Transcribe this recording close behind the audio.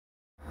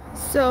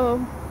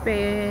So,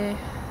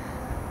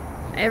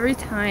 every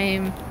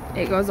time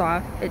it goes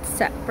off, it's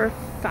set for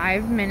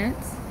 5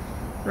 minutes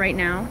right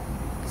now.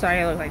 Sorry,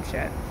 I look like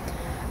shit.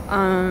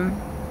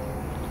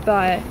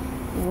 But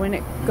when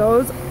it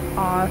goes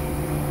off,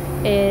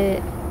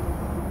 it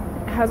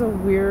has a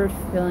weird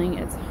feeling.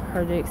 It's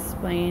hard to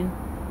explain.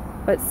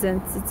 But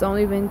since it's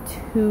only been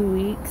 2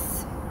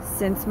 weeks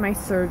since my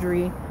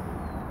surgery,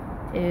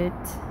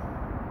 it's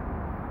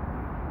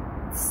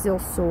still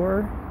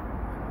sore.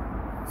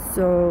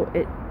 So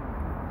it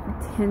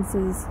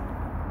tenses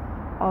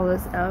all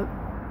this up.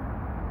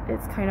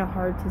 It's kind of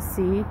hard to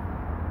see,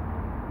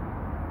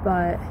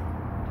 but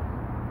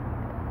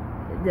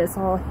this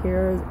all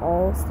here is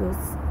all still,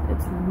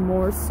 it's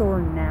more sore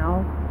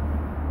now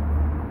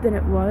than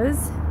it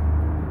was,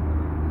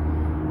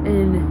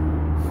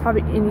 and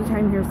probably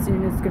anytime here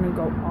soon it's gonna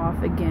go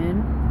off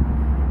again,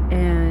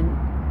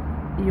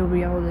 and you'll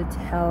be able to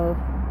tell.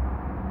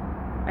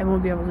 I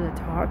won't be able to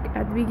talk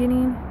at the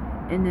beginning,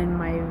 and then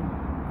my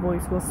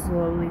voice will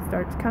slowly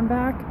start to come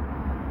back.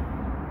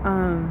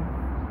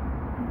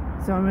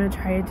 So I'm gonna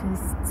try to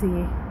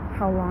see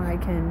how long I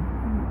can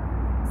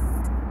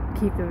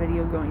keep the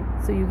video going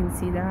so you can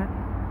see that.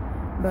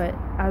 But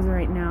as of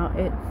right now,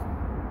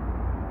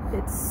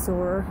 it's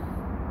sore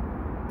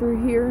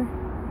through here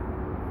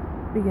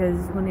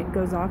because when it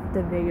goes off,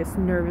 the vagus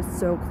nerve is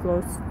so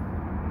close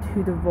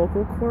to the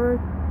vocal cord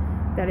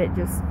that it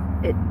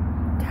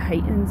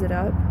tightens it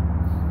up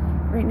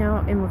right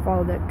now, and with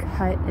all the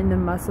cut in the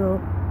muscle,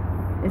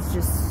 it's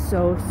just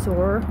so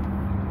sore.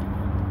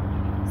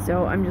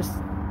 So I'm just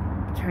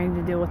trying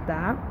to deal with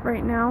that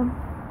right now.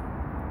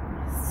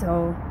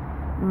 So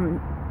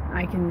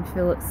I can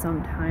feel it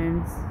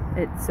sometimes.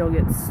 It still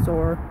gets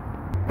sore.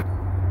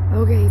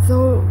 Okay,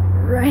 so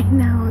right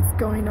now it's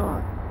going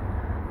off.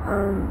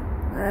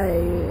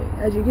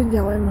 As you can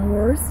tell, I'm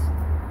hoarse.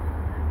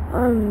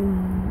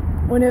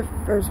 When it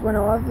first went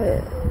off,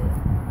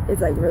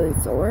 it's like really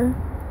sore.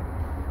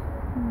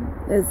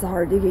 It's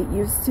hard to get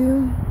used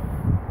to.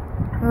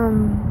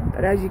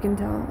 But as you can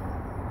tell,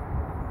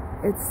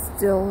 it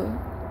still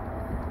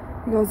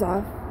goes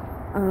off.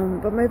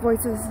 But my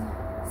voice is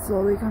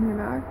slowly coming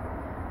back.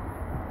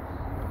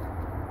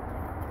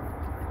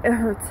 It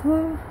hurts a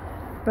little,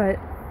 but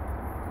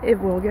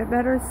it will get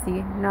better.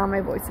 See, now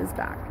my voice is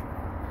back.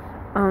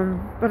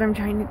 But I'm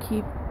trying to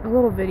keep a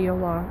little video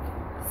log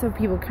so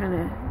people kind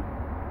of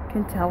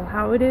can tell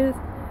how it is,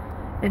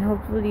 and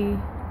hopefully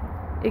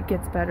it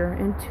gets better.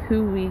 In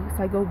 2 weeks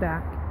I go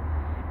back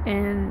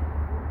and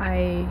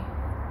I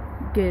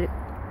get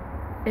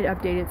it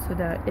updated so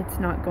that it's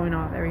not going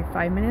off every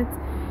 5 minutes.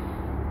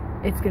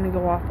 It's going to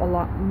go off a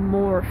lot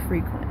more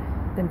frequent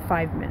than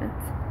 5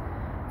 minutes.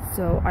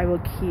 So I will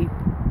keep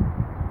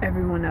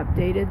everyone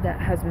updated that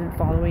has been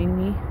following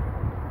me.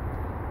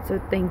 So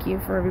thank you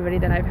for everybody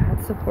that I've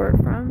had support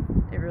from.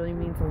 It really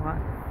means a lot.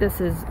 This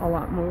is a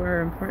lot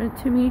more important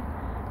to me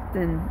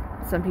than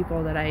some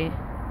people that I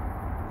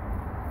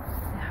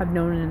have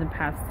known in the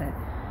past that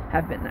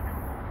have been there.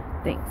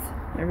 Thanks.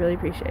 I really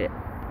appreciate it.